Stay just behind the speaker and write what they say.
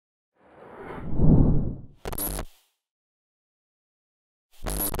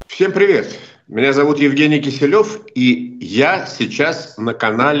Всем привет! Меня зовут Евгений Киселев, и я сейчас на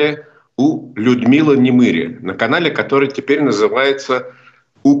канале у Людмилы Немири, на канале, который теперь называется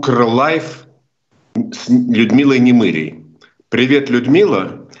 «Укрлайф» с Людмилой Немири. Привет,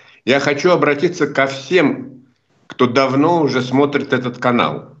 Людмила! Я хочу обратиться ко всем, кто давно уже смотрит этот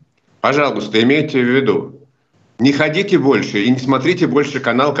канал. Пожалуйста, имейте в виду, не ходите больше и не смотрите больше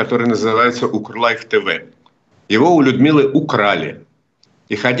канал, который называется «Укрлайф ТВ». Его у Людмилы украли.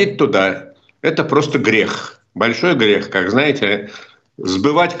 И ходить туда – это просто грех. Большой грех, как знаете,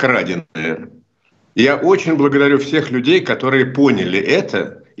 сбывать краденое. И я очень благодарю всех людей, которые поняли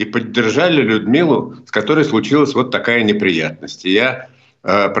это и поддержали Людмилу, с которой случилась вот такая неприятность. И я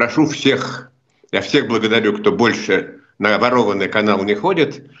прошу всех, я всех благодарю, кто больше на ворованный канал не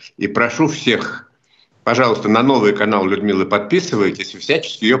ходит, и прошу всех, пожалуйста, на новый канал Людмилы подписывайтесь и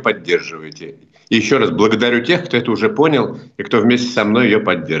всячески ее поддерживайте. И еще раз благодарю тех, кто это уже понял и кто вместе со мной ее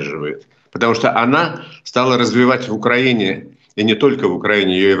поддерживает. Потому что она стала развивать в Украине, и не только в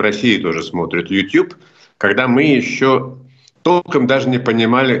Украине, ее и в России тоже смотрят, YouTube, когда мы еще толком даже не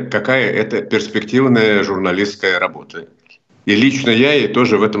понимали, какая это перспективная журналистская работа. И лично я ей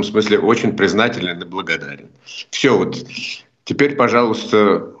тоже в этом смысле очень признателен и благодарен. Все, вот теперь,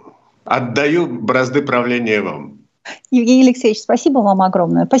 пожалуйста, отдаю бразды правления вам. Евгений Алексеевич, спасибо вам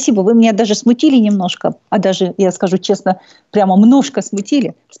огромное. Спасибо, вы меня даже смутили немножко, а даже, я скажу честно, прямо немножко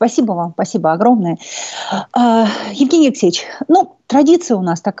смутили. Спасибо вам, спасибо огромное. Евгений Алексеевич, традиция у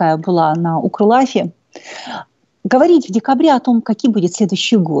нас такая была на Укрлайфе. Говорить в декабре о том, каким будет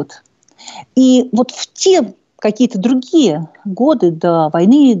следующий год. И вот в те какие-то другие годы до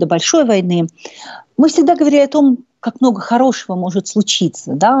войны, до большой войны, мы всегда говорили о том, как много хорошего может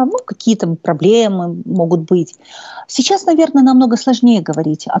случиться, да, какие-то проблемы могут быть. Сейчас, наверное, намного сложнее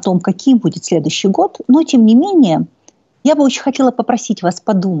говорить о том, каким будет следующий год, но, тем не менее, я бы очень хотела попросить вас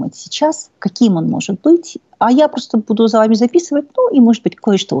подумать сейчас, каким он может быть, а я просто буду за вами записывать, и, может быть,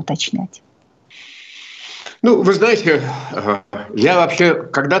 кое-что уточнять. Вы знаете, я вообще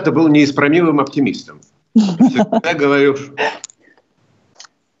когда-то был неисправимым оптимистом. Всегда говорю,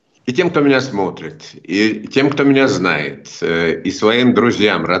 и тем, кто меня смотрит, и тем, кто меня знает, и своим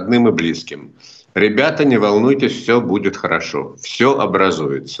друзьям, родным и близким. Ребята, не волнуйтесь, все будет хорошо, все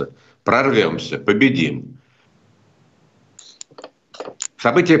образуется, прорвемся, победим.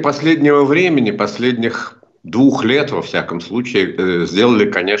 События последнего времени, последних 2 лет, во всяком случае, сделали,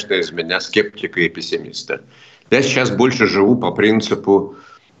 конечно, из меня скептика и пессимиста. Я сейчас больше живу по принципу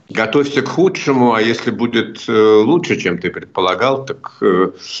 «готовься к худшему, а если будет лучше, чем ты предполагал, так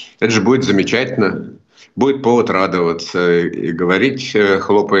это же будет замечательно». Будет повод радоваться и говорить,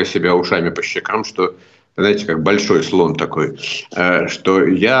 хлопая себя ушами по щекам, что, знаете, как большой слон такой, что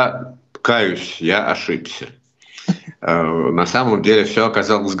я каюсь, я ошибся. На самом деле все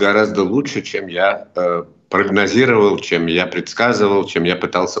оказалось гораздо лучше, чем я прогнозировал, чем я предсказывал, чем я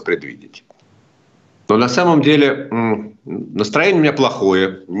пытался предвидеть. Но на самом деле настроение у меня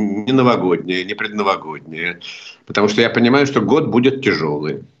плохое, не новогоднее, не предновогоднее, потому что я понимаю, что год будет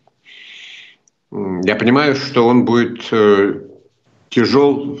тяжелый. Я понимаю, что он будет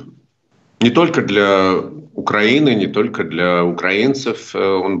тяжел не только для Украины, не только для украинцев,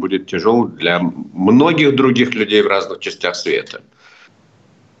 он будет тяжел для многих других людей в разных частях света.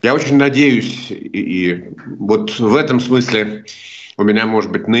 Я очень надеюсь, и вот в этом смысле у меня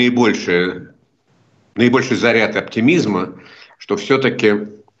может быть наибольший заряд оптимизма, что все-таки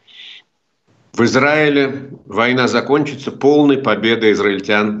в Израиле война закончится полной победой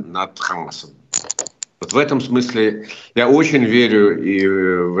израильтян над Хамасом. Вот в этом смысле я очень верю и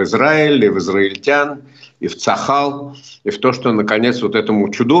в Израиль, и в израильтян, и в Цахал, и в то, что, наконец, вот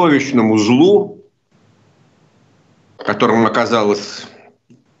этому чудовищному злу, которым оказалась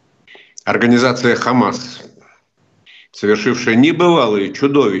организация Хамас, совершившая небывалые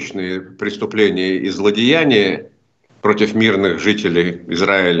чудовищные преступления и злодеяния против мирных жителей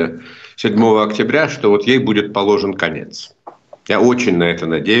Израиля 7 октября, что вот ей будет положен конец. Я очень на это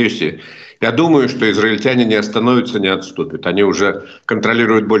надеюсь. И я думаю, что израильтяне не остановятся, не отступят. Они уже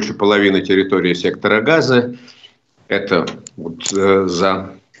контролируют больше половины территории сектора Газа. Это вот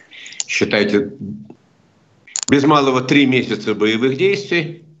считайте, без малого 3 месяца боевых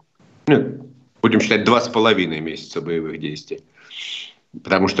действий. Будем считать 2,5 месяца боевых действий.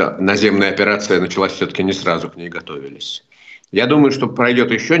 Потому что наземная операция началась все-таки не сразу, к ней готовились. Я думаю, что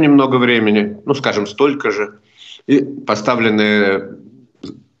пройдет еще немного времени, скажем, столько же, и поставленная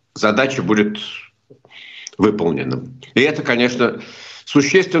задача будет выполнена. И это, конечно,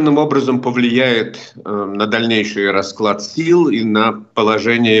 существенным образом повлияет на дальнейший расклад сил и на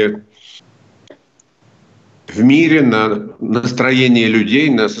положение в мире, на настроение людей,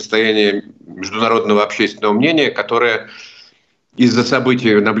 на состояние международного общественного мнения, которое из-за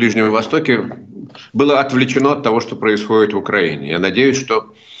событий на Ближнем Востоке было отвлечено от того, что происходит в Украине. Я надеюсь,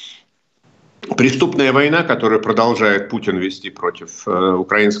 что преступная война, которую продолжает Путин вести против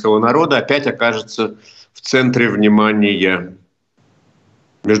украинского народа, опять окажется в центре внимания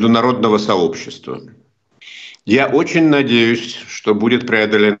международного сообщества. Я очень надеюсь, что будет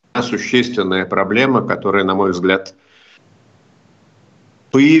преодолена существенная проблема, которая, на мой взгляд,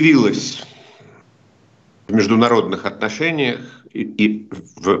 появилась в международных отношениях и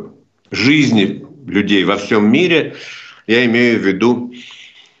в жизни людей во всем мире. Я имею в виду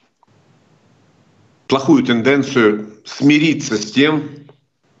плохую тенденцию смириться с тем,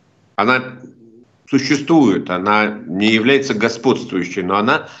 она существует, она не является господствующей, но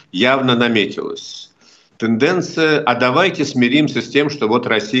она явно наметилась. Тенденция, а давайте смиримся с тем, что вот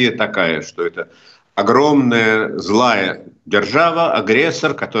Россия такая, что это огромная злая держава,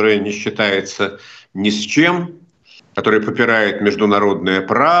 агрессор, которая не считается ни с чем, который попирает международное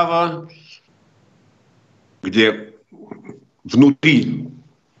право, где внутри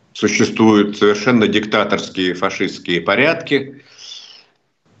существуют совершенно диктаторские фашистские порядки,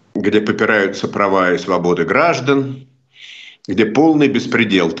 где попираются права и свободы граждан, где полный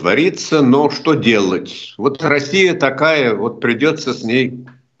беспредел творится, но что делать? Вот Россия такая, вот придется с ней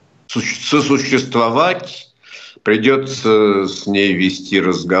сосуществовать, придется с ней вести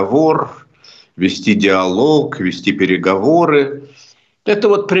разговор, вести диалог, вести переговоры. Это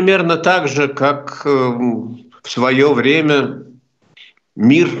вот примерно так же, как в свое время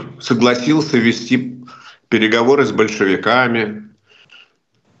мир согласился вести переговоры с большевиками,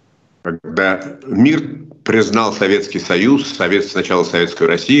 когда мир признал Советский Союз, сначала Советскую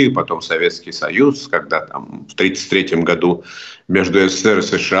Россию, потом Советский Союз, когда там в 1933 году между СССР и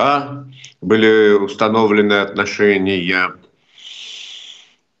США были установлены отношения,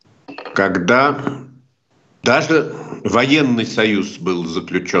 когда даже военный союз был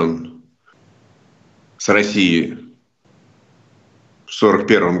заключен с Россией в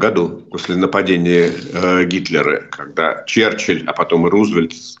 1941 году, после нападения Гитлера, когда Черчилль, а потом и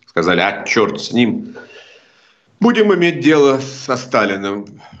Рузвельт сказали: а черт с ним, будем иметь дело со Сталиным,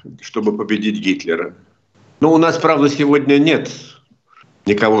 чтобы победить Гитлера. Но у нас, правда, сегодня нет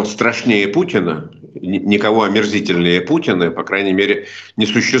никого страшнее Путина, никого омерзительнее Путина, по крайней мере, не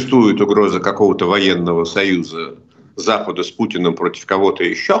существует угрозы какого-то военного союза Запада с Путиным против кого-то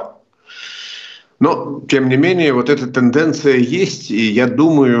еще. Но, тем не менее, вот эта тенденция есть, и я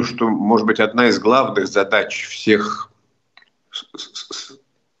думаю, что, может быть, одна из главных задач всех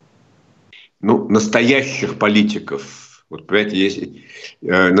настоящих политиков, вот, понимаете, есть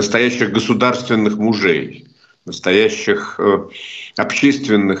настоящих государственных мужей, настоящих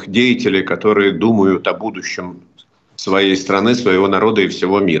общественных деятелей, которые думают о будущем своей страны, своего народа и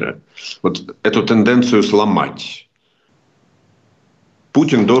всего мира. Вот эту тенденцию сломать.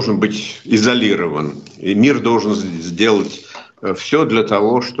 Путин должен быть изолирован, и мир должен сделать все для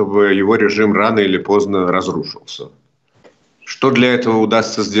того, чтобы его режим рано или поздно разрушился. Что для этого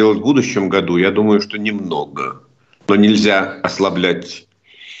удастся сделать в будущем году, я думаю, что немного. Но нельзя ослаблять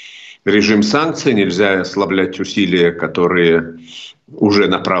режим санкций, нельзя ослаблять усилия, которые уже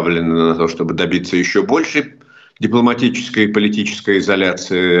направлены на то, чтобы добиться еще большей дипломатической и политической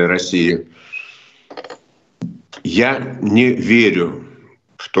изоляции России. Я не верю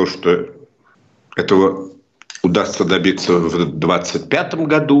в то, что этого удастся добиться в 2025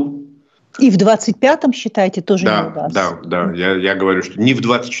 году. И в 25-м, считаете, тоже не удастся? Да. Я говорю, что ни в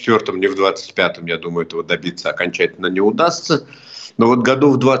 24-м, ни в 25-м, я думаю, этого добиться окончательно не удастся. Но вот году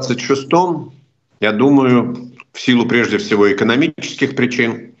в 26-м, я думаю, в силу прежде всего экономических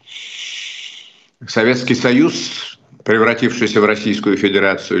причин, Советский Союз, превратившийся в Российскую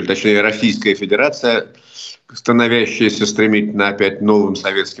Федерацию, или точнее Российская Федерация, становящаяся стремительно опять новым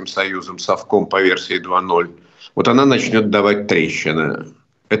Советским Союзом, совком по версии 2.0, вот она начнет давать трещины.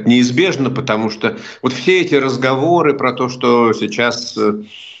 Это неизбежно, потому что вот все эти разговоры про то, что сейчас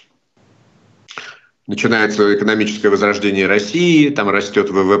начинается экономическое возрождение России, там растет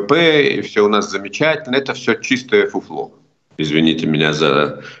ВВП, и все у нас замечательно, это все чистое фуфло. Извините меня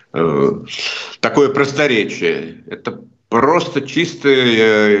за такое просторечие. Это просто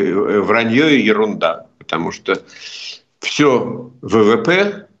чистое вранье и ерунда. Потому что все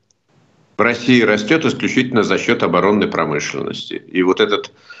ВВП в России растет исключительно за счет оборонной промышленности. И вот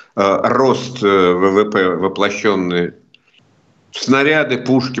этот рост ВВП, воплощенный в снаряды,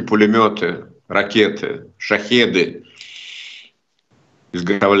 пушки, пулеметы, ракеты, шахеды,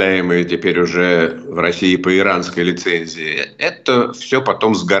 изготовляемые теперь уже в России по иранской лицензии, это все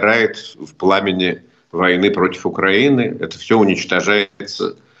потом сгорает в пламени войны против Украины. Это все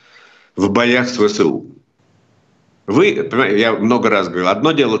уничтожается в боях с ВСУ. Я много раз говорил,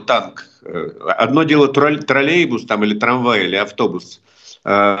 одно дело танк, одно дело троллейбус там, или трамвай, или автобус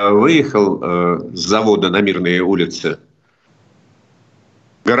выехал с завода на мирные улицы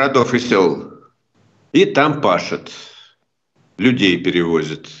городов и сел, и там пашет, людей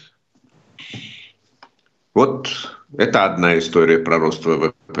перевозит. Вот это одна история про рост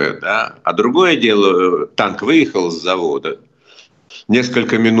ВВП. Да? А другое дело, танк выехал с завода,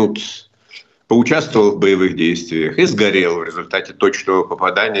 несколько минут поучаствовал в боевых действиях и сгорел в результате точного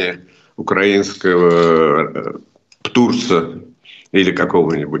попадания украинского птурса или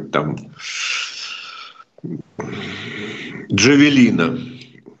какого-нибудь там джавелина.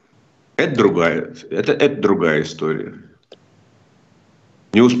 Это другая история.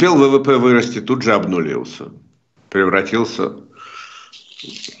 Не успел ВВП вырасти, тут же обнулился. Превратился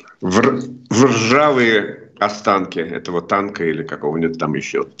в ржавые останки этого танка или какого-нибудь там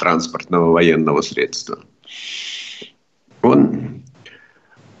еще транспортного военного средства.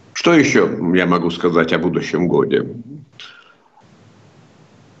 Что еще я могу сказать о будущем годе?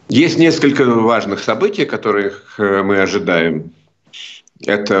 Есть несколько важных событий, которых мы ожидаем.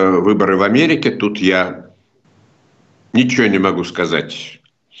 Это выборы в Америке. Тут я ничего не могу сказать,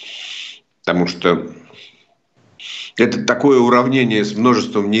 потому что это такое уравнение с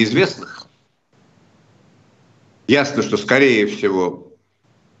множеством неизвестных. Ясно, что, скорее всего,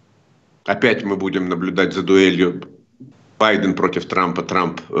 опять мы будем наблюдать за дуэлью Байден против Трампа,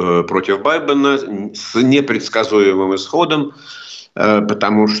 Трамп против Байдена с непредсказуемым исходом,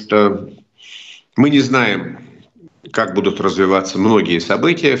 потому что мы не знаем, как будут развиваться многие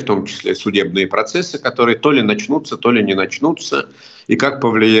события, в том числе судебные процессы, которые то ли начнутся, то ли не начнутся, и как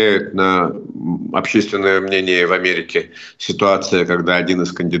повлияет на общественное мнение в Америке ситуация, когда один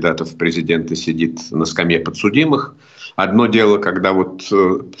из кандидатов в президенты сидит на скамье подсудимых. Одно дело, когда вот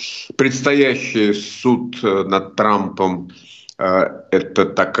предстоящий суд над Трампом это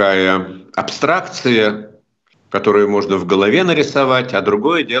такая абстракция, которую можно в голове нарисовать, а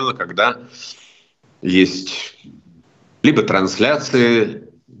другое дело, когда есть либо трансляции,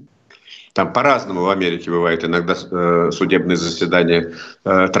 там по-разному в Америке бывает, иногда судебные заседания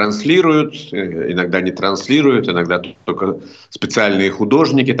транслируют, иногда не транслируют, иногда только специальные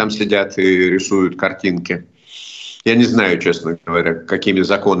художники там сидят и рисуют картинки. Я не знаю, честно говоря, какими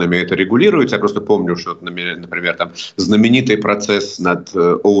законами это регулируется. Я просто помню, что, например, там знаменитый процесс над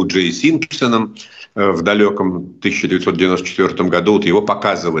О. Джей Симпсоном в далеком 1994 году, вот его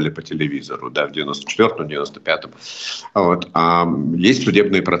показывали по телевизору, да, в 94-м, 95-м. Вот. А есть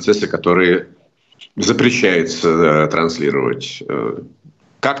судебные процессы, которые запрещается транслировать.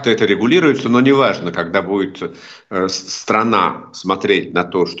 Как-то это регулируется, но неважно, когда будет страна смотреть на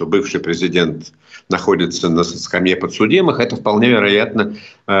то, что бывший президент находится на скамье подсудимых, это вполне вероятно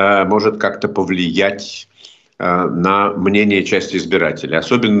может как-то повлиять на мнение части избирателей,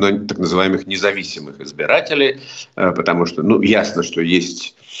 особенно так называемых независимых избирателей, потому что, ясно, что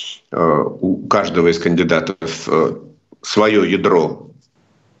есть у каждого из кандидатов свое ядро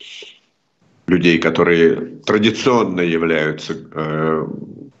людей, которые традиционно являются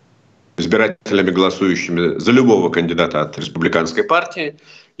избирателями, голосующими за любого кандидата от республиканской партии.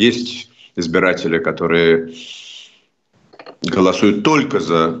 Есть избиратели, которые голосуют только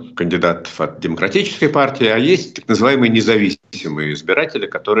за кандидатов от демократической партии, а есть так называемые независимые избиратели,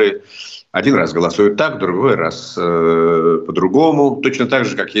 которые один раз голосуют так, другой раз по-другому. Точно так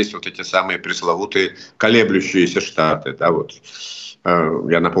же, как есть вот эти самые пресловутые колеблющиеся штаты. Да, вот.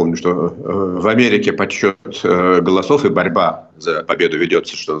 Я напомню, что в Америке подсчет голосов и борьба за победу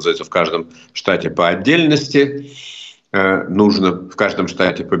ведется, что называется, в каждом штате по отдельности. Нужно в каждом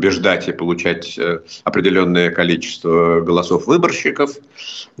штате побеждать и получать определенное количество голосов выборщиков,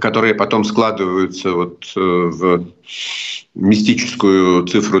 которые потом складываются вот в мистическую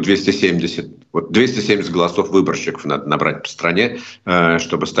цифру 270. Вот 270 голосов выборщиков надо набрать по стране,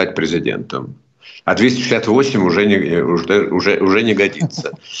 чтобы стать президентом. А 268 уже не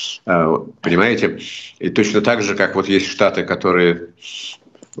годится. Понимаете? И точно так же, как вот есть штаты, которые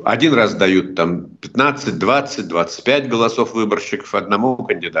один раз дают там 15, 20, 25 голосов выборщиков одному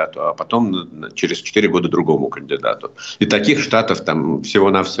кандидату, а потом через 4 года другому кандидату. И таких штатов там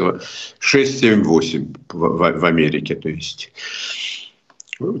всего-навсего 6, 7, 8 в Америке. То есть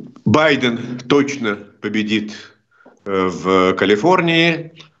Байден точно победит в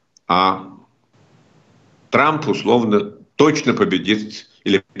Калифорнии, а Трамп условно точно победит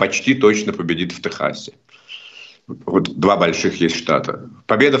или почти точно победит в Техасе. Вот два больших есть штата,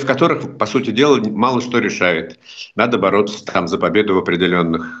 победа в которых, по сути дела, мало что решает. Надо бороться там за победу в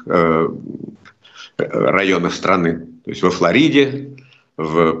определенных районах страны. То есть во Флориде,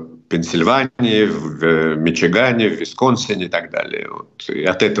 в Пенсильвании, в Мичигане, в Висконсине и так далее. Вот. И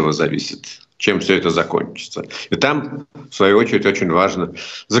от этого зависит, чем все это закончится. И там, в свою очередь, очень важно,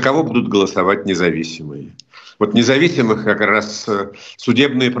 за кого будут голосовать независимые. Вот независимых как раз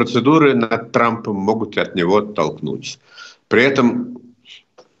судебные процедуры над Трампом могут от него оттолкнуть. При этом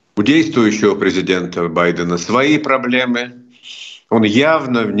у действующего президента Байдена свои проблемы. Он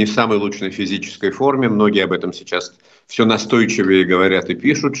явно в не самой лучшей физической форме. Многие об этом сейчас все настойчивее говорят и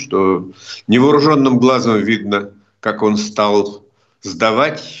пишут, что невооруженным глазом видно, как он стал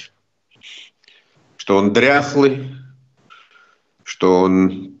сдавать, что он дряхлый, что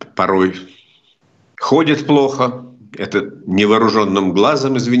он порой ходит плохо. Это невооруженным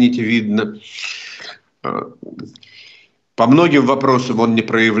глазом, извините, видно. По многим вопросам он не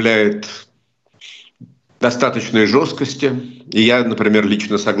проявляет достаточной жесткости. И я, например,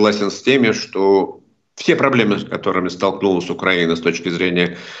 лично согласен с теми, что все проблемы, с которыми столкнулась Украина с точки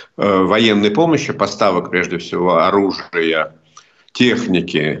зрения военной помощи, поставок, прежде всего, оружия,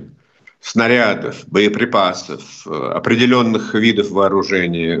 техники, снарядов, боеприпасов, определенных видов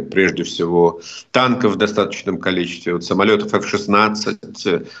вооружения, прежде всего, танков в достаточном количестве, вот самолетов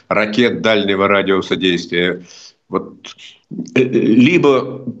F-16, ракет дальнего радиуса действия. Вот,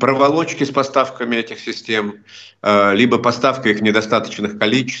 либо проволочки с поставками этих систем, либо поставка их в недостаточных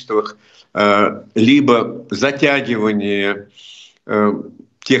количествах, либо затягивание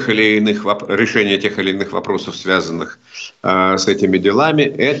решения тех или иных вопросов, связанных с этими делами,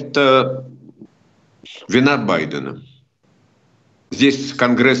 это вина Байдена. Здесь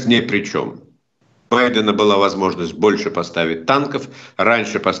Конгресс ни при чем. У Байдена была возможность больше поставить танков,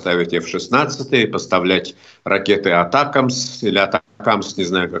 раньше поставить F-16, поставлять ракеты Атакамс, или Атакамс, не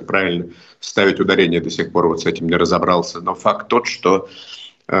знаю, как правильно ставить ударение, до сих пор вот с этим не разобрался. Но факт тот, что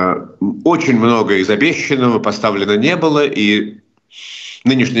очень много из обещанного поставлено не было, и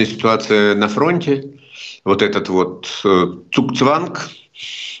нынешняя ситуация на фронте, вот этот вот цукцванг,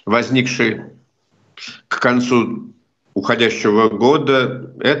 возникший к концу уходящего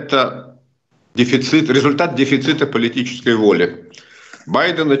года, это результат дефицита политической воли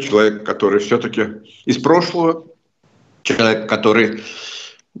Байдена, человек, который все-таки из прошлого, человек, который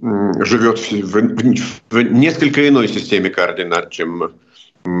живет в несколько иной системе координат, чем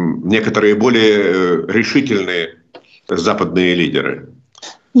некоторые более решительные западные лидеры.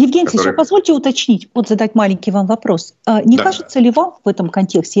 Евгений Киселев, позвольте уточнить, задать маленький вам вопрос. Не кажется ли вам в этом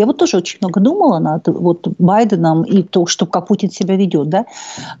контексте, я вот тоже очень много думала над Байденом и то, как Путин себя ведет, да?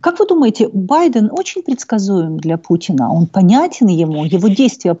 Как вы думаете, Байден очень предсказуем для Путина? Он понятен ему, его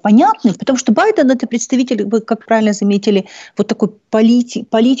действия понятны? Потому что Байден – это представитель, вы как правильно заметили, вот такой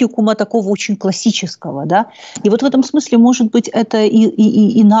политикума такого очень классического, да? И вот в этом смысле, может быть, это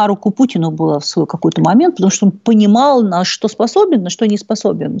и на руку Путину было в свой какой-то момент, потому что он понимал, на что способен, на что не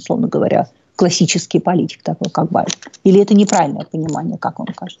способен, условно говоря, классический политик такой, как Байден? Или это неправильное понимание, как вам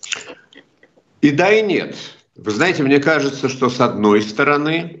кажется? И да, и нет. Вы знаете, мне кажется, что с одной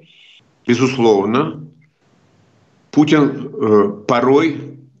стороны, безусловно, Путин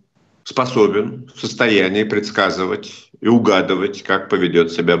порой способен, в состоянии предсказывать и угадывать, как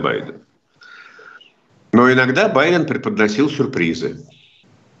поведет себя Байден. Но иногда Байден преподносил сюрпризы.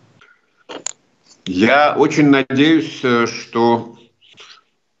 Я очень надеюсь, что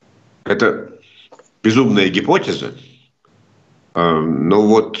это безумная гипотеза, но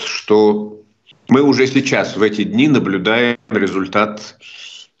вот что мы уже сейчас, в эти дни, наблюдаем результат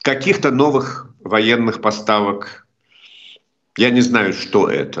каких-то новых военных поставок. Я не знаю, что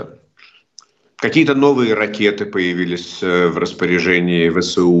это. Какие-то новые ракеты появились в распоряжении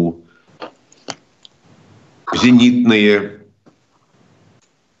ВСУ, зенитные,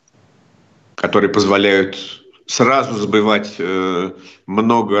 которые позволяют сразу сбывать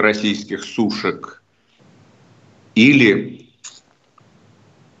много российских сушек. Или,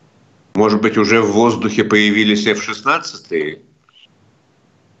 может быть, уже в воздухе появились F-16.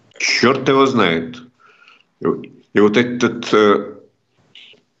 Черт его знает. И вот этот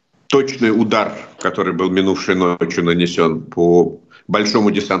точный удар, который был минувшей ночью нанесен по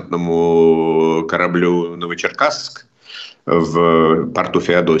большому десантному кораблю «Новочеркасск» в порту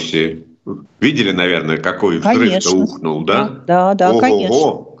Феодосии. Видели, наверное, какой взрыв-то ухнул, да? Да,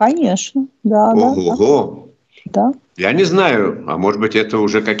 конечно. Да, ого-го. Да. Я не знаю, а может быть, это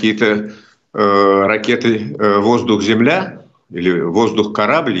уже какие-то ракеты воздух-земля или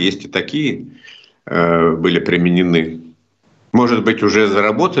воздух-корабль, есть и такие, были применены. Может быть, уже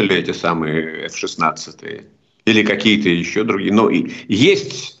заработали эти самые F-16 или какие-то еще другие. Но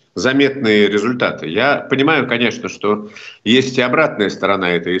есть заметные результаты. Я понимаю, конечно, что есть и обратная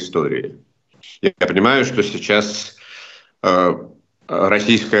сторона этой истории. Я понимаю, что сейчас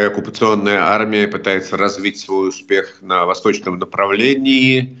российская оккупационная армия пытается развить свой успех на восточном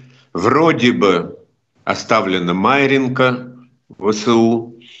направлении. Вроде бы оставлена Майринка,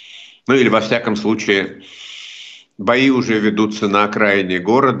 ВСУ. Ну или во всяком случае бои уже ведутся на окраине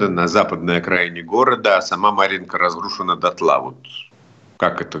города, на западной окраине города, а сама Майринка разрушена дотла. Вот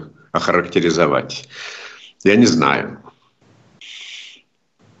как это охарактеризовать? Я не знаю.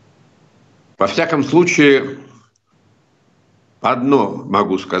 Во всяком случае, одно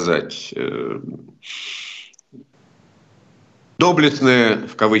могу сказать. Доблестная,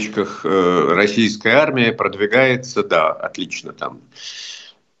 в кавычках, российская армия продвигается, да, отлично там.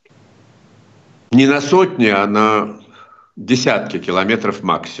 Не на сотни, а на десятки километров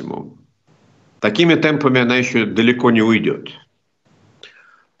максимум. Такими темпами она еще далеко не уйдет.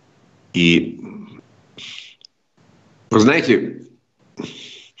 И, вы знаете,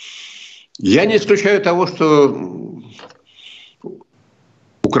 я не исключаю того, что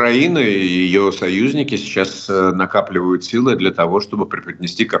Украина и ее союзники сейчас накапливают силы для того, чтобы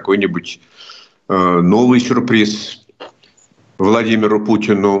преподнести какой-нибудь новый сюрприз Владимиру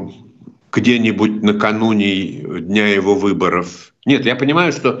Путину где-нибудь накануне дня его выборов. Нет, я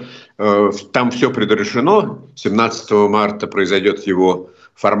понимаю, что там все предрешено. 17 марта произойдет его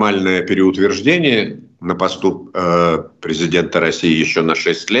формальное переутверждение на посту президента России еще на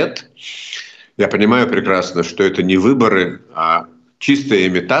 6 лет. Я понимаю прекрасно, что это не выборы, а чистая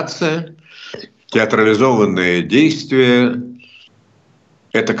имитация, театрализованное действие,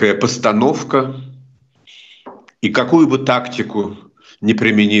 этакая постановка. И какую бы тактику ни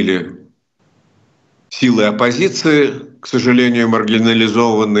применили силы оппозиции, к сожалению,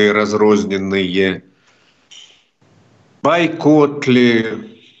 маргинализованные, разрозненные, бойкот ли,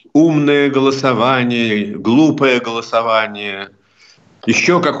 умное голосование, глупое голосование,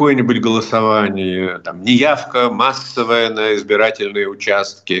 еще какое-нибудь голосование, там, неявка массовая на избирательные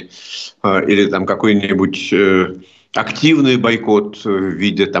участки или там какой-нибудь активный бойкот в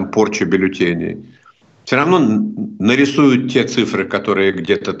виде там, порчи бюллетеней. Все равно нарисуют те цифры, которые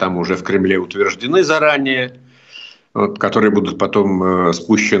где-то там уже в Кремле утверждены заранее, вот, которые будут потом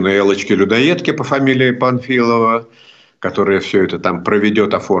спущены элочки-людоедки по фамилии Панфилова, которая все это там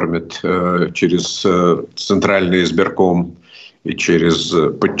проведет, оформит через Центральный избирком и через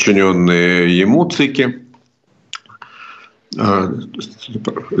подчиненные ему ЦИКи,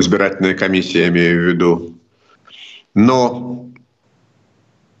 избирательная комиссия, я имею в виду. Но,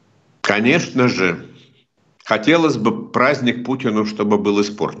 конечно же, хотелось бы праздник Путину, чтобы был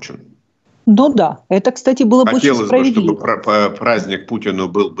испорчен. Ну да, это, кстати, было бы очень справедливо. Хотелось бы, чтобы праздник Путину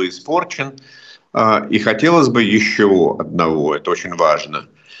был бы испорчен. И хотелось бы еще одного, это очень важно,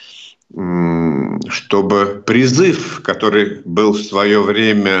 чтобы призыв, который был в свое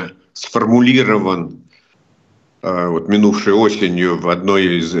время сформулирован вот, минувшей осенью в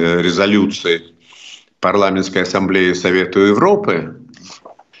одной из резолюций Парламентской ассамблеи Совета Европы,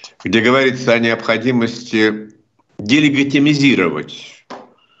 где говорится о необходимости делегитимизировать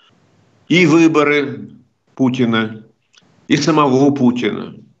и выборы Путина, и самого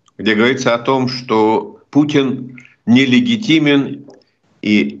Путина, где говорится о том, что Путин нелегитимен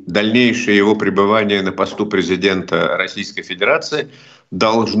и дальнейшее его пребывание на посту президента Российской Федерации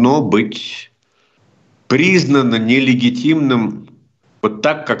должно быть признано нелегитимным, вот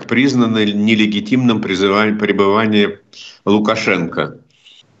так, как признано нелегитимным пребывание Лукашенко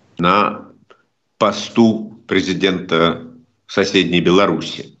на посту президента соседней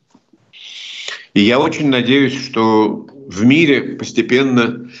Беларуси. И я очень надеюсь, что в мире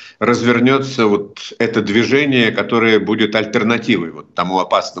постепенно развернется вот это движение, которое будет альтернативой вот тому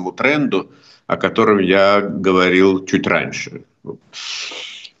опасному тренду, о котором я говорил чуть раньше.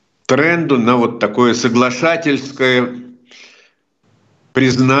 Тренду на вот такое соглашательское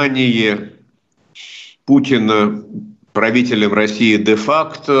признание Путина правителем России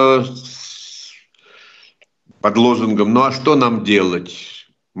де-факто под лозунгом «ну а что нам делать?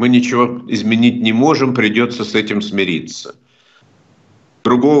 Мы ничего изменить не можем, придется с этим смириться».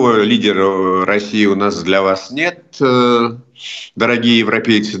 Другого лидера России у нас для вас нет, дорогие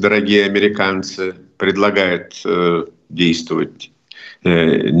европейцы, дорогие американцы, предлагают действовать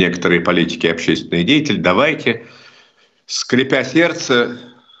некоторые политики и общественные деятели. Давайте, скрипя сердце,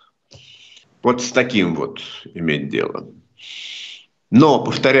 вот с таким вот иметь дело. Но,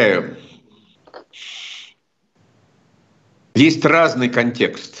 повторяю, есть разный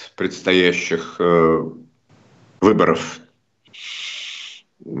контекст предстоящих выборов.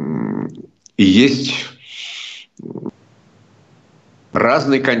 И есть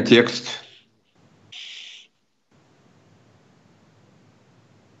разный контекст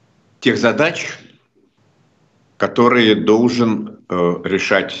тех задач, которые должен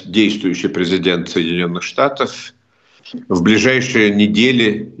решать действующий президент Соединенных Штатов в ближайшие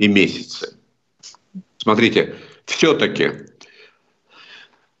недели и месяцы. Смотрите, все-таки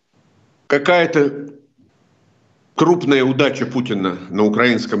какая-то крупная удача Путина на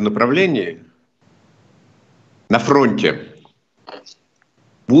украинском направлении, на фронте,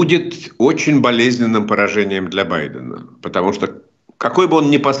 будет очень болезненным поражением для Байдена. Потому что какой бы он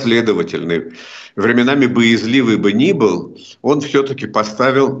непоследовательный, временами боязливый бы ни был, он все-таки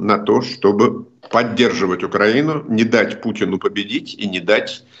поставил на то, чтобы поддерживать Украину, не дать Путину победить и не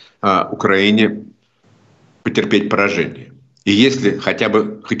дать Украине потерпеть поражение. И если хотя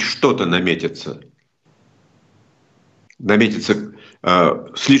бы хоть что-то наметится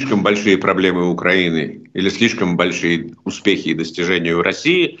слишком большие проблемы Украины или слишком большие успехи и достижения у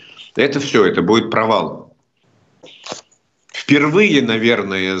России, это все, это будет провал. Впервые,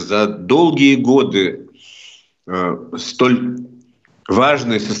 наверное, за долгие годы столь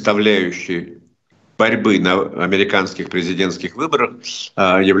важной составляющей борьбы на американских президентских выборах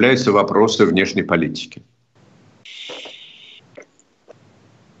являются вопросы внешней политики.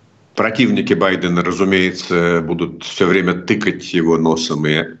 Противники Байдена, разумеется, будут все время тыкать его носом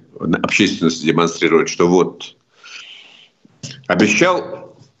и общественности демонстрировать, что вот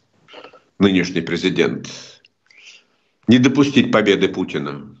обещал нынешний президент не допустить победы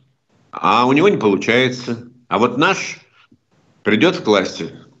Путина, а у него не получается. А вот наш придет к власти,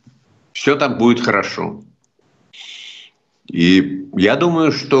 все там будет хорошо. И я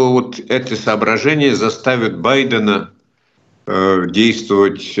думаю, что вот эти соображения заставят Байдена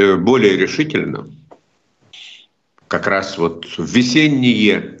действовать более решительно, как раз вот в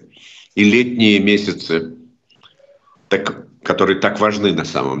весенние и летние месяцы, которые так важны на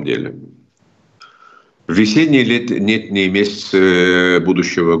самом деле. В весенние и летние месяцы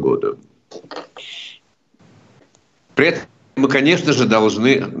будущего года. При этом мы, конечно же,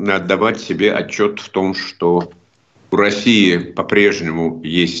 должны отдавать себе отчет в том, что у России по-прежнему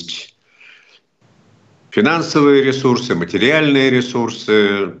есть финансовые ресурсы, материальные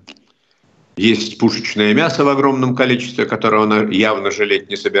ресурсы, есть пушечное мясо в огромном количестве, которого она явно жалеть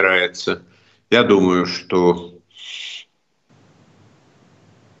не собирается. Я думаю, что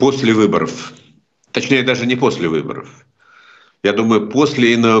после выборов, точнее даже не после выборов, я думаю,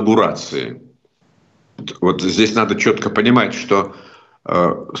 после инаугурации, вот здесь надо четко понимать, что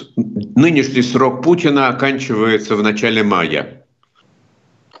нынешний срок Путина оканчивается в начале мая.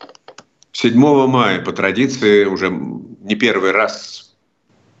 7 мая, по традиции, уже не первый раз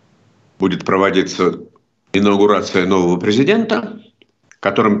будет проводиться инаугурация нового президента,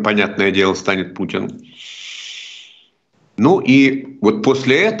 которым, понятное дело, станет Путин. Ну и вот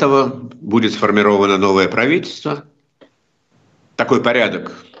после этого будет сформировано новое правительство. Такой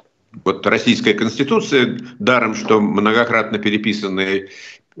порядок. Вот Российская Конституция, даром что многократно переписанная,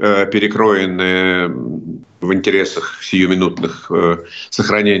 перекроенная в интересах сиюминутных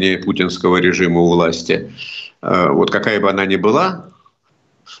сохранения путинского режима у власти. Вот какая бы она ни была,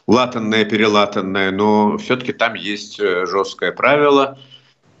 латанная, перелатанная, но все-таки там есть жесткое правило.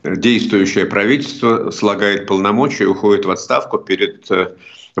 Действующее правительство слагает полномочия и уходит в отставку перед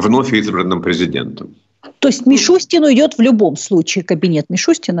вновь избранным президентом. То есть Мишустин уйдет в любом случае, кабинет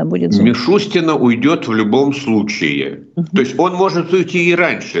Мишустина будет? Мишустина уйдет в любом случае. То есть он может уйти и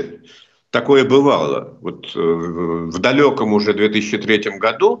раньше. Такое бывало. Вот в далеком уже 2003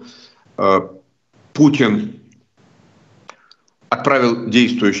 году Путин отправил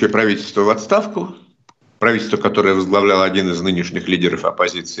действующее правительство в отставку. Правительство, которое возглавлял один из нынешних лидеров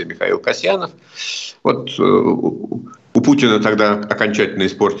оппозиции Михаил Касьянов. Вот у Путина тогда окончательно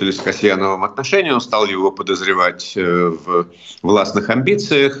испортились с Касьяновым отношения. Он стал его подозревать в властных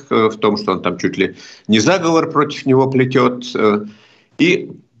амбициях, в том, что он там чуть ли не заговор против него плетет.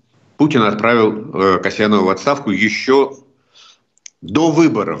 И Путин отправил Касьянова в отставку еще до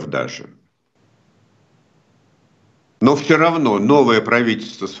выборов даже. Но все равно новое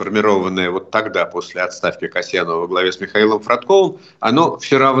правительство, сформированное вот тогда, после отставки Касьянова во главе с Михаилом Фродковым, оно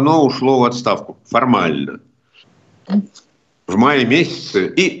все равно ушло в отставку формально. В мае месяце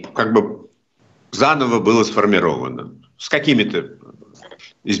и как бы заново было сформировано. С какими-то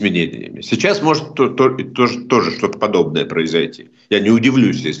изменениями. Сейчас может тоже что-то подобное произойти. Я не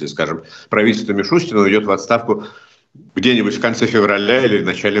удивлюсь, если, скажем, правительство Мишустина уйдет в отставку где-нибудь в конце февраля или в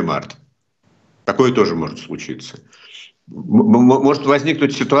начале марта. Такое тоже может случиться. Может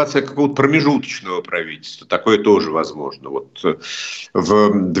возникнуть ситуация какого-то промежуточного правительства. Такое тоже возможно. Вот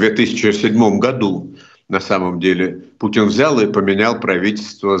в 2007 году, на самом деле, Путин взял и поменял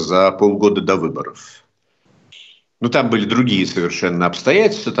правительство за полгода до выборов. Но там были другие совершенно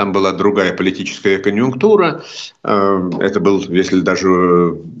обстоятельства, там была другая политическая конъюнктура. Это был,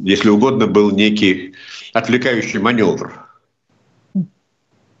 если угодно, был некий отвлекающий маневр.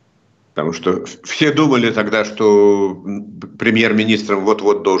 Потому что все думали тогда, что премьер-министром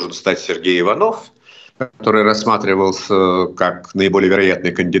вот-вот должен стать Сергей Иванов, который рассматривался как наиболее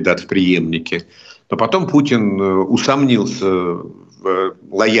вероятный кандидат в преемнике. Но потом Путин усомнился в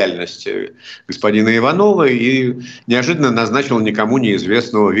лояльности господина Иванова и неожиданно назначил никому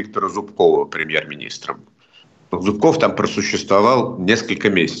неизвестного Виктора Зубкова премьер-министром. Зубков там просуществовал несколько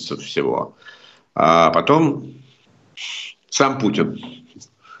месяцев всего. А потом сам Путин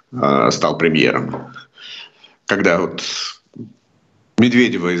стал премьером. Когда вот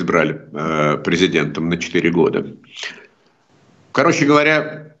Медведева избрали президентом на 4 года. Короче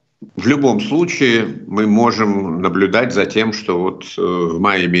говоря, в любом случае мы можем наблюдать за тем, что вот в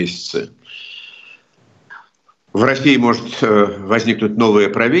мае месяце в России может возникнуть новое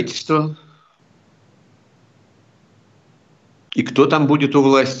правительство. И кто там будет у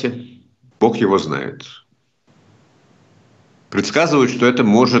власти, Бог его знает. Предсказывают, что это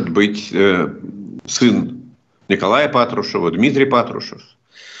может быть сын Николая Патрушева, Дмитрий Патрушев.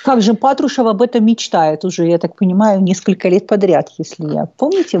 Как же Патрушев об этом мечтает уже, я так понимаю, несколько лет подряд, если я...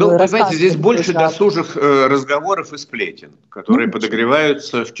 Помните, вы знаете, здесь больше досужих разговоров и сплетен, которые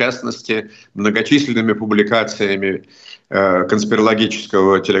подогреваются, в частности, многочисленными публикациями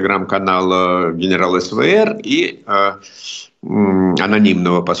конспирологического телеграм-канала генерала СВР и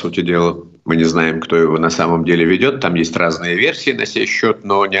анонимного, по сути дела. Мы не знаем, кто его на самом деле ведет. Там есть разные версии на сей счет,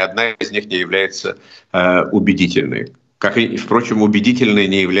 но ни одна из них не является убедительной. Как и, впрочем, убедительной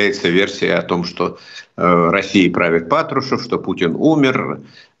не является версия о том, что Россией правит Патрушев, что Путин умер,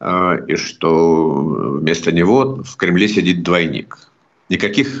 и что вместо него в Кремле сидит двойник.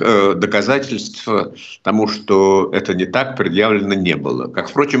 Никаких доказательств тому, что это не так, предъявлено не было. Как,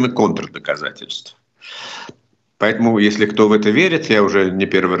 впрочем, и контрдоказательств. Поэтому, если кто в это верит, я уже не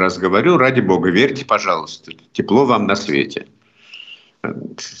первый раз говорю, ради бога, верьте, пожалуйста. Тепло вам на свете.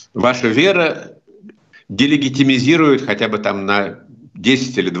 Ваша вера делегитимизирует хотя бы там на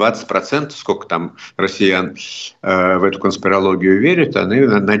 10 или 20%, сколько там россиян в эту конспирологию верят, они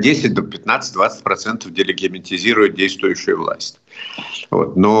на 10, до 15, 20% делегитимизируют действующую власть.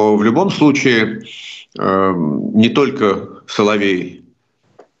 Вот. Но в любом случае не только Соловей,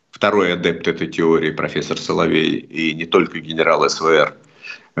 второй адепт этой теории, профессор Соловей, и не только генерал СВР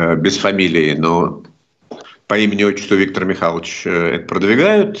без фамилии, но по имени отчеству Виктор Михайлович это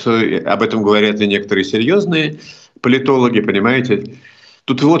продвигают. Об этом говорят и некоторые серьезные политологи, понимаете.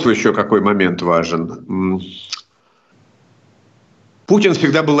 Тут вот еще какой момент важен. Путин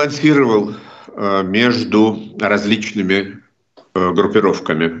всегда балансировал между различными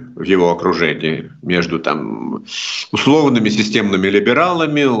группировками в его окружении, между там условными системными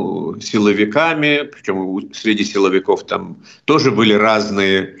либералами, силовиками, причем среди силовиков там тоже были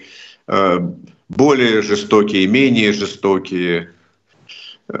разные, более жестокие, менее жестокие,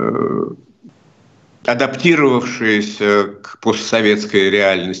 адаптировавшиеся к постсоветской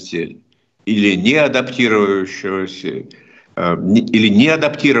реальности или не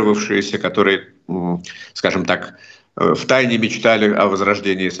адаптировавшиеся, которые, скажем так, втайне мечтали о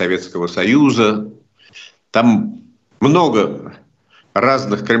возрождении Советского Союза. Там много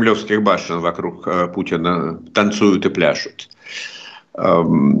разных кремлевских башен вокруг Путина танцуют и пляшут.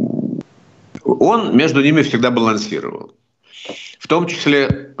 Он между ними всегда балансировал. В том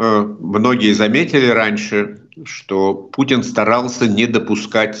числе многие заметили раньше, что Путин старался не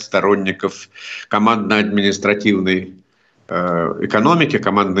допускать сторонников командно-административной экономики,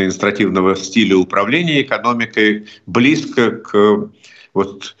 командно-административного стиля управления экономикой близко к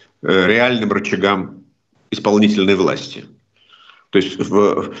реальным рычагам исполнительной власти. То есть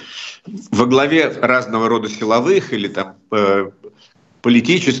во главе разного рода силовых или там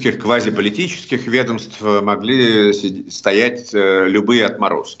политических, квазиполитических ведомств могли стоять любые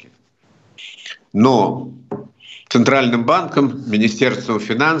отморозки. Но Центральным банком, Министерством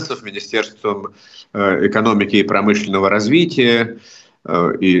финансов, Министерством экономики и промышленного развития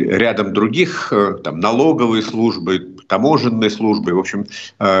и рядом других, там, налоговые службы, таможенные службы, в общем,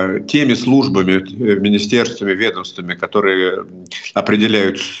 теми службами, министерствами, ведомствами, которые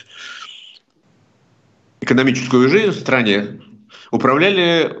определяют экономическую жизнь в стране,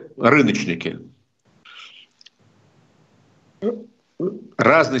 управляли рыночники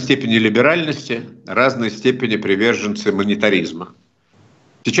разной степени либеральности, разной степени приверженцы монетаризма.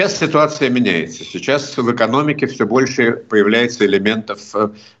 Сейчас ситуация меняется. Сейчас в экономике все больше появляется элементов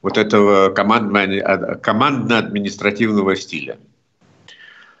вот этого командно-административного стиля.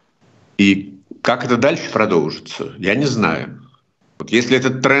 И Как это дальше продолжится, я не знаю. Вот если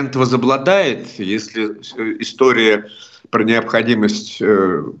этот тренд возобладает, если история про необходимость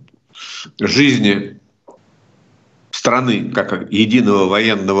жизни страны как единого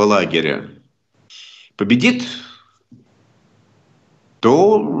военного лагеря победит,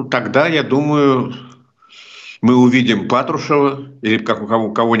 то тогда, я думаю, мы увидим Патрушева или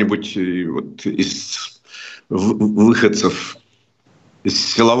кого-нибудь вот из выходцев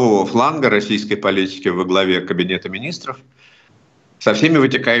из силового фланга российской политики во главе Кабинета министров со всеми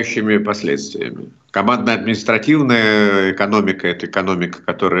вытекающими последствиями. Командно-административная экономика – это экономика,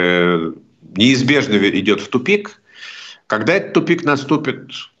 которая неизбежно идет в тупик. Когда этот тупик наступит,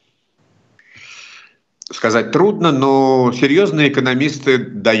 сказать трудно, но серьезные экономисты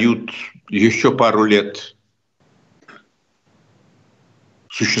дают еще пару лет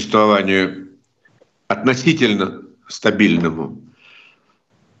существованию относительно стабильному.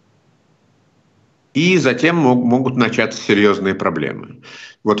 И затем могут начаться серьезные проблемы.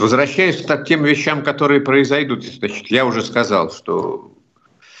 Вот возвращаясь к тем вещам, которые произойдут, значит, я уже сказал, что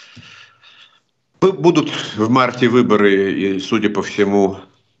будут в марте выборы, и, судя по всему,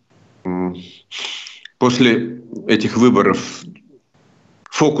 после этих выборов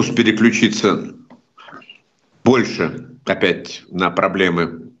фокус переключится больше опять на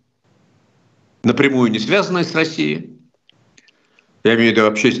проблемы, напрямую не связанные с Россией. Я имею в виду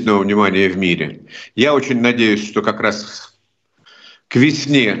общественного внимания в мире. Я очень надеюсь, что как раз к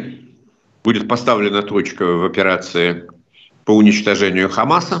весне будет поставлена точка в операции по уничтожению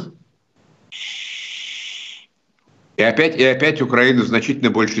Хамаса. И опять Украина в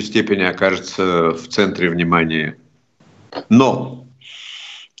значительно большей степени окажется в центре внимания. Но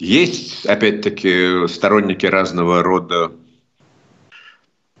есть, опять-таки, сторонники разного рода,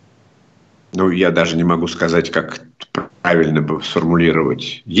 я даже не могу сказать, как правильно бы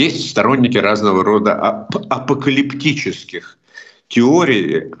сформулировать. Есть сторонники разного рода апокалиптических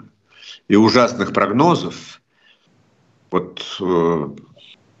теорий и ужасных прогнозов. Вот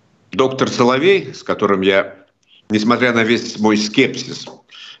доктор Соловей, с которым я, несмотря на весь мой скепсис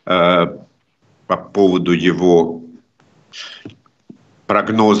по поводу его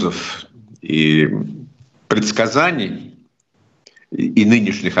прогнозов и предсказаний и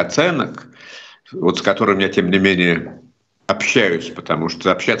нынешних оценок, вот с которым я, тем не менее, общаюсь, потому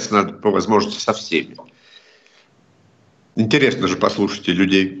что общаться надо по возможности со всеми. Интересно же послушать и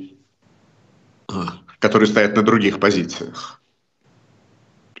людей, которые стоят на других позициях,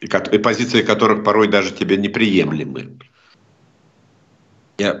 и позиции которых порой даже тебе неприемлемы.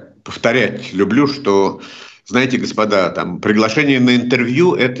 Я повторять люблю, что, знаете, господа, там, приглашение на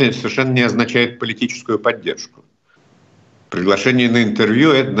интервью – это совершенно не означает политическую поддержку. Приглашение на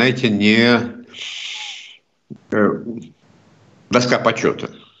интервью – это, знаете, не доска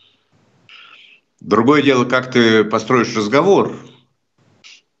почета. Другое дело, как ты построишь разговор.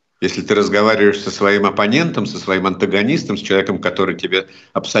 Если ты разговариваешь со своим оппонентом, со своим антагонистом, с человеком, который тебе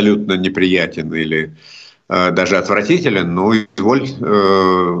абсолютно неприятен или даже отвратителен, ну, изволь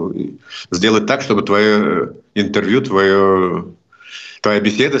сделать так, чтобы твое интервью, твоя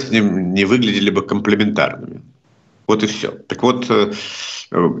беседа с ним не выглядели бы комплиментарными. Вот и все. Так вот,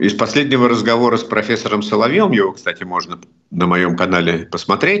 из последнего разговора с профессором Соловьем, его, кстати, можно на моем канале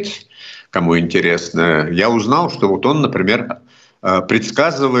посмотреть, кому интересно, я узнал, что вот он, например,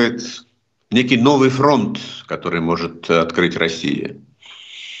 предсказывает некий новый фронт, который может открыть Россия.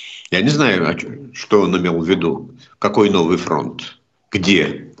 Я не знаю, что он имел в виду. Какой новый фронт?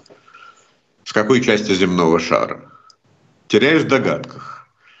 Где? С какой части земного шара? Теряюсь в догадках.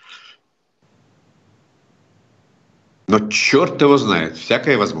 Но черт его знает,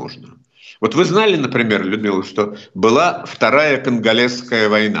 всякое возможно. Вот вы знали, например, Людмила, что была Вторая Конголезская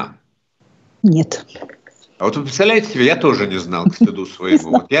война? Нет. А вот вы представляете себе, я тоже не знал, к стыду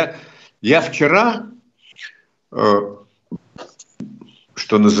своему. Вот я вчера, что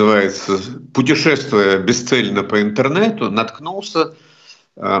называется, путешествуя бесцельно по интернету, наткнулся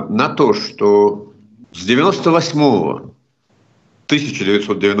на то, что с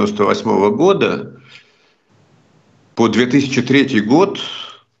 1998 года по 2003 год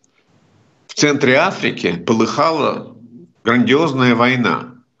в центре Африки полыхала грандиозная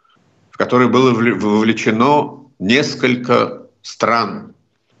война, в которой было вовлечено несколько стран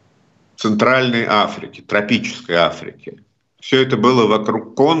Центральной Африки, тропической Африки. Все это было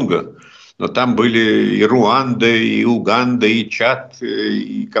вокруг Конго, но там были и Руанда, и Уганда, и Чад,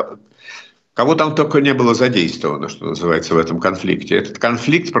 и кого там только не было задействовано, что называется, в этом конфликте. Этот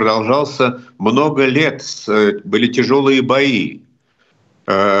конфликт продолжался много лет, были тяжелые бои,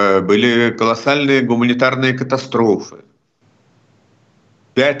 были колоссальные гуманитарные катастрофы.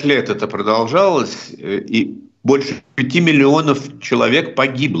 5 лет это продолжалось, и больше 5 миллионов человек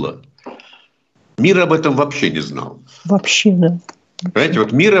погибло. Мир об этом вообще не знал. Вообще, да. Понимаете,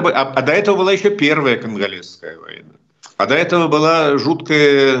 вот а до этого была еще первая Конголезская война. А до этого была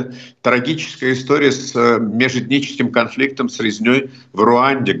жуткая, трагическая история с межэтническим конфликтом, с резней в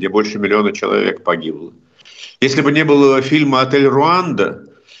Руанде, где больше 1 миллиона человек погибло. Если бы не было фильма «Отель Руанда»,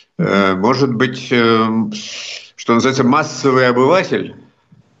 может быть, что называется, массовый обыватель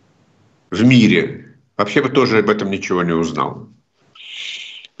в мире вообще бы тоже об этом ничего не узнал.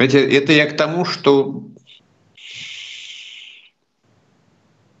 Знаете, это я к тому, что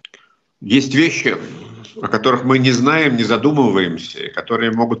есть вещи, о которых мы не знаем, не задумываемся,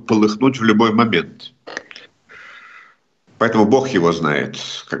 которые могут полыхнуть в любой момент. Поэтому Бог его знает,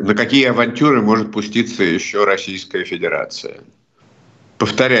 на какие авантюры может пуститься еще Российская Федерация.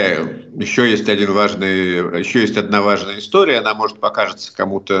 Повторяю, еще есть одна важная история, она может покажется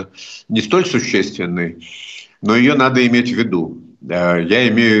кому-то не столь существенной, но ее надо иметь в виду. Я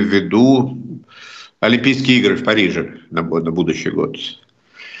имею в виду Олимпийские игры в Париже на будущий год.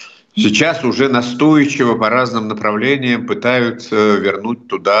 Сейчас уже настойчиво по разным направлениям пытаются вернуть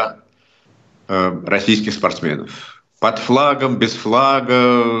туда российских спортсменов. Под флагом, без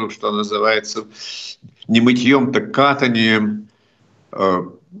флага, что называется, не мытьем, так катанием.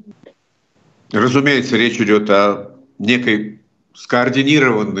 Разумеется, речь идет о некой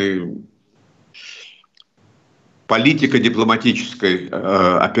скоординированной политико-дипломатической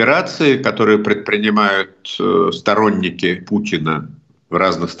операции, которую предпринимают сторонники Путина в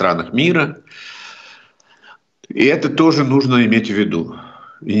разных странах мира. И это тоже нужно иметь в виду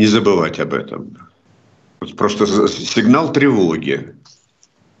и не забывать об этом. Просто сигнал тревоги.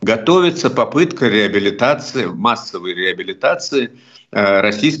 Готовится попытка реабилитации, массовой реабилитации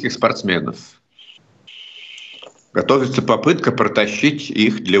российских спортсменов. Готовится попытка протащить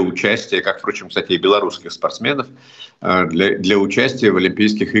их для участия, как, впрочем, кстати, и белорусских спортсменов, для участия в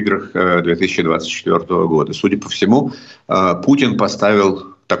Олимпийских играх 2024 года. Судя по всему, Путин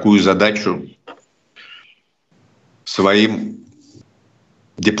поставил такую задачу своим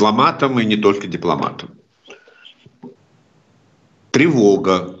дипломатам и не только дипломатам.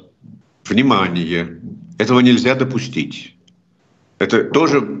 Тревога, внимание. Этого нельзя допустить. Это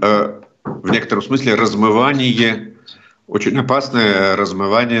тоже в некотором смысле размывание, очень опасное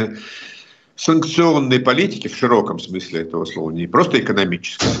размывание санкционной политики в широком смысле этого слова. Не просто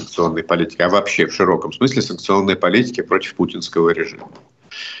экономической санкционной политики, а вообще в широком смысле санкционной политики против путинского режима.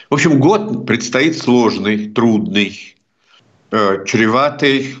 В общем, год предстоит сложный, трудный,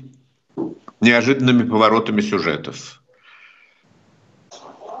 чреватый неожиданными поворотами сюжетов.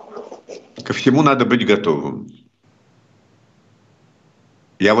 Ко всему надо быть готовым.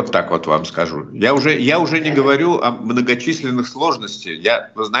 Я вот так вот вам скажу. Я уже не говорю о многочисленных сложностях.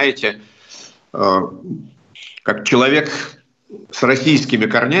 Вы знаете, как человек с российскими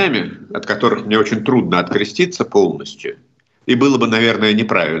корнями, от которых мне очень трудно откреститься полностью, и было бы, наверное,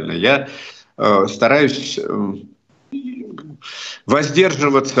 неправильно, я стараюсь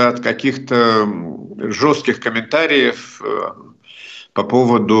воздерживаться от каких-то жестких комментариев по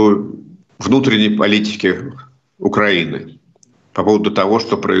поводу внутренней политики Украины, по поводу того,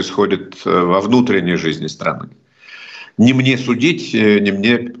 что происходит во внутренней жизни страны. Не мне судить, не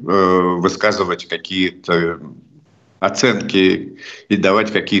мне высказывать какие-то оценки и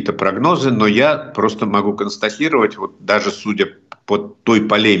давать какие-то прогнозы, но я просто могу констатировать, вот даже судя по той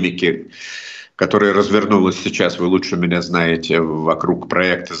полемике, которая развернулась сейчас, вы лучше меня знаете, вокруг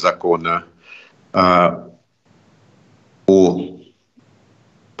проекта закона о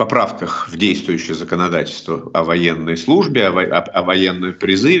поправках в действующее законодательство о военной службе, о военном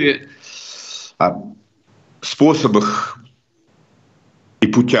призыве, о способах и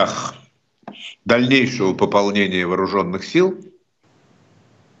путях дальнейшего пополнения вооруженных сил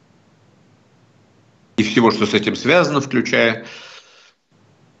и всего, что с этим связано, включая,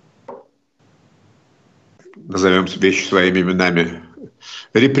 назовем вещи своими именами,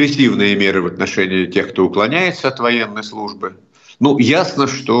 репрессивные меры в отношении тех, кто уклоняется от военной службы. Ну, ясно,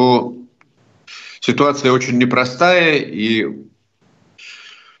 что ситуация очень непростая, и,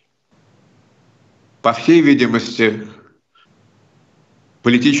 по всей видимости,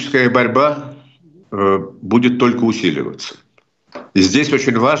 политическая борьба будет только усиливаться. И здесь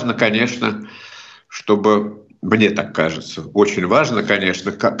очень важно, конечно, чтобы, мне так кажется, очень важно,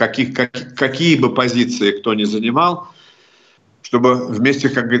 конечно, какие бы позиции кто ни занимал, чтобы вместе,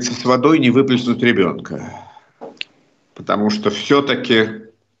 как говорится, с водой не выплеснуть ребенка. Потому что все-таки,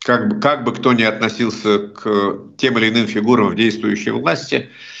 как бы кто ни относился к тем или иным фигурам в действующей власти,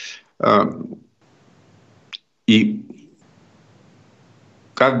 и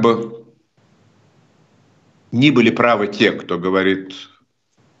как бы ни были правы те, кто говорит,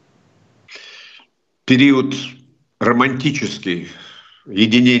 период романтический,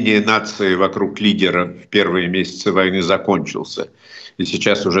 единение нации вокруг лидера в первые месяцы войны закончился. И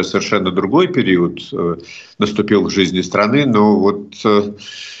сейчас уже совершенно другой период наступил в жизни страны. Но вот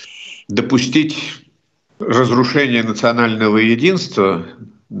допустить разрушение национального единства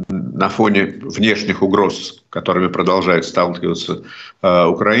на фоне внешних угроз, с которыми продолжает сталкиваться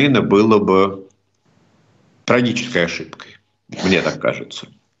Украина, было бы трагической ошибкой. Мне так кажется.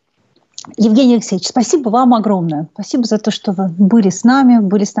 Евгений Алексеевич, спасибо вам огромное. Спасибо за то, что вы были с нами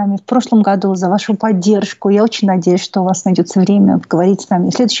в прошлом году, за вашу поддержку. Я очень надеюсь, что у вас найдется время поговорить с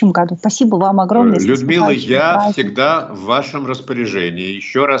нами в следующем году. Спасибо вам огромное. Людмила, я всегда в вашем распоряжении.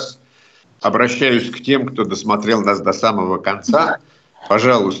 Еще раз обращаюсь к тем, кто досмотрел нас до самого конца.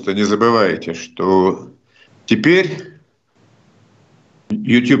 Пожалуйста, не забывайте, что теперь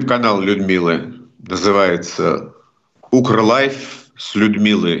YouTube-канал Людмилы называется «Укрлайф» с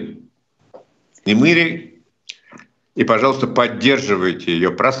Людмилой Немири. И, пожалуйста, поддерживайте ее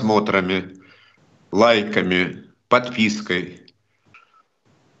просмотрами, лайками, подпиской.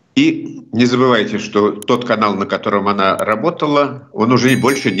 И не забывайте, что тот канал, на котором она работала, он уже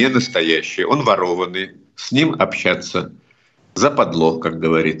больше не настоящий, он ворованный. С ним общаться западло, как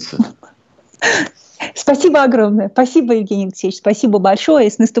говорится. Спасибо огромное. Спасибо, Евгений Алексеевич. Спасибо большое. И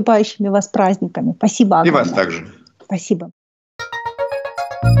с наступающими вас праздниками. Спасибо огромное. И вас также. Спасибо.